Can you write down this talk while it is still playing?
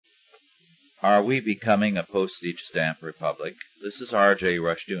Are we becoming a postage stamp republic? This is R.J.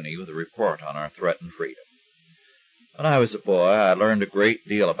 Rushdoony with a report on our threatened freedom. When I was a boy, I learned a great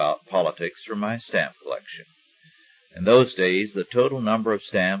deal about politics from my stamp collection. In those days, the total number of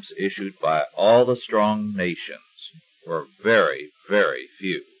stamps issued by all the strong nations were very, very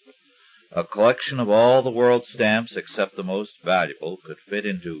few. A collection of all the world's stamps except the most valuable could fit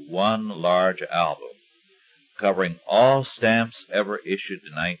into one large album, covering all stamps ever issued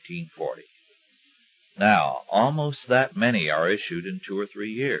in 1940. Now, almost that many are issued in 2 or 3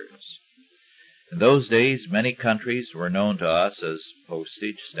 years. In those days, many countries were known to us as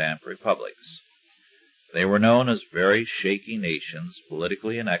postage stamp republics. They were known as very shaky nations,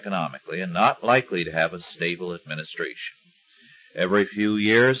 politically and economically, and not likely to have a stable administration. Every few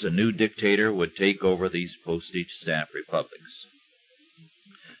years, a new dictator would take over these postage stamp republics.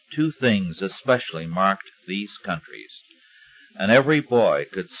 2 things especially marked these countries, and every boy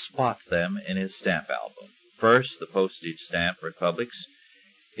could spot them in his stamp album. First, the postage stamp republics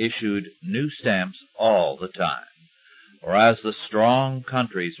issued new stamps all the time, whereas the strong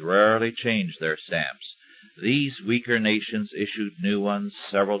countries rarely changed their stamps. These weaker nations issued new ones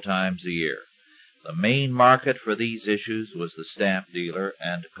several times a year. The main market for these issues was the stamp dealer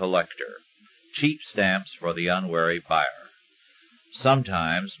and collector, cheap stamps for the unwary buyer.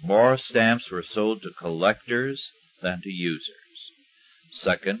 Sometimes more stamps were sold to collectors than to users.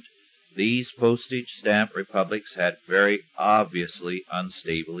 Second, these postage stamp republics had very obviously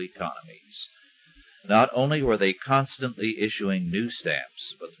unstable economies. Not only were they constantly issuing new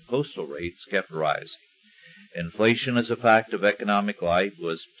stamps, but the postal rates kept rising. Inflation as a fact of economic life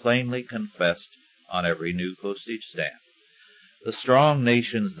was plainly confessed on every new postage stamp. The strong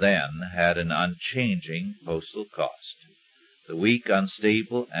nations then had an unchanging postal cost. The weak,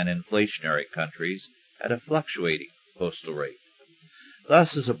 unstable, and inflationary countries had a fluctuating postal rate.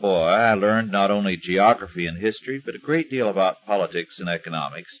 Thus, as a boy, I learned not only geography and history, but a great deal about politics and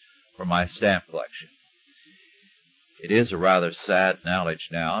economics from my stamp collection. It is a rather sad knowledge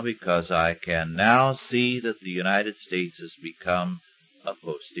now, because I can now see that the United States has become a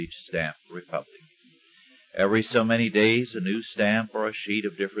postage stamp republic. Every so many days, a new stamp or a sheet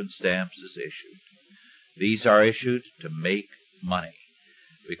of different stamps is issued. These are issued to make money,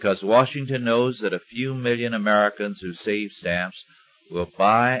 because Washington knows that a few million Americans who save stamps will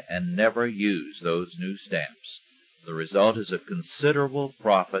buy and never use those new stamps. The result is a considerable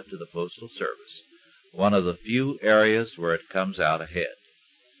profit to the Postal Service, one of the few areas where it comes out ahead.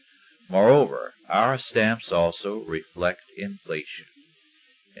 Moreover, our stamps also reflect inflation.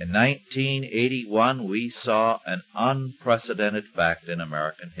 In 1981, we saw an unprecedented fact in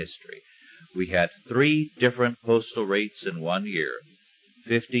American history. We had 3 different postal rates in 1 year,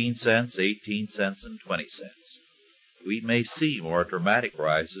 15 cents, 18 cents, and 20 cents. We may see more dramatic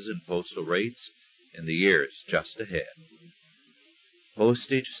rises in postal rates in the years just ahead.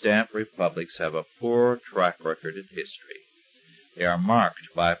 Postage stamp republics have a poor track record in history. They are marked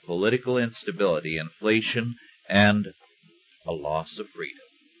by political instability, inflation, and a loss of freedom.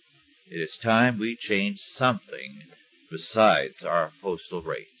 It is time we changed something besides our postal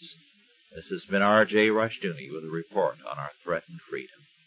rates. This has been R.J. Rushdoony with a report on our threatened freedom.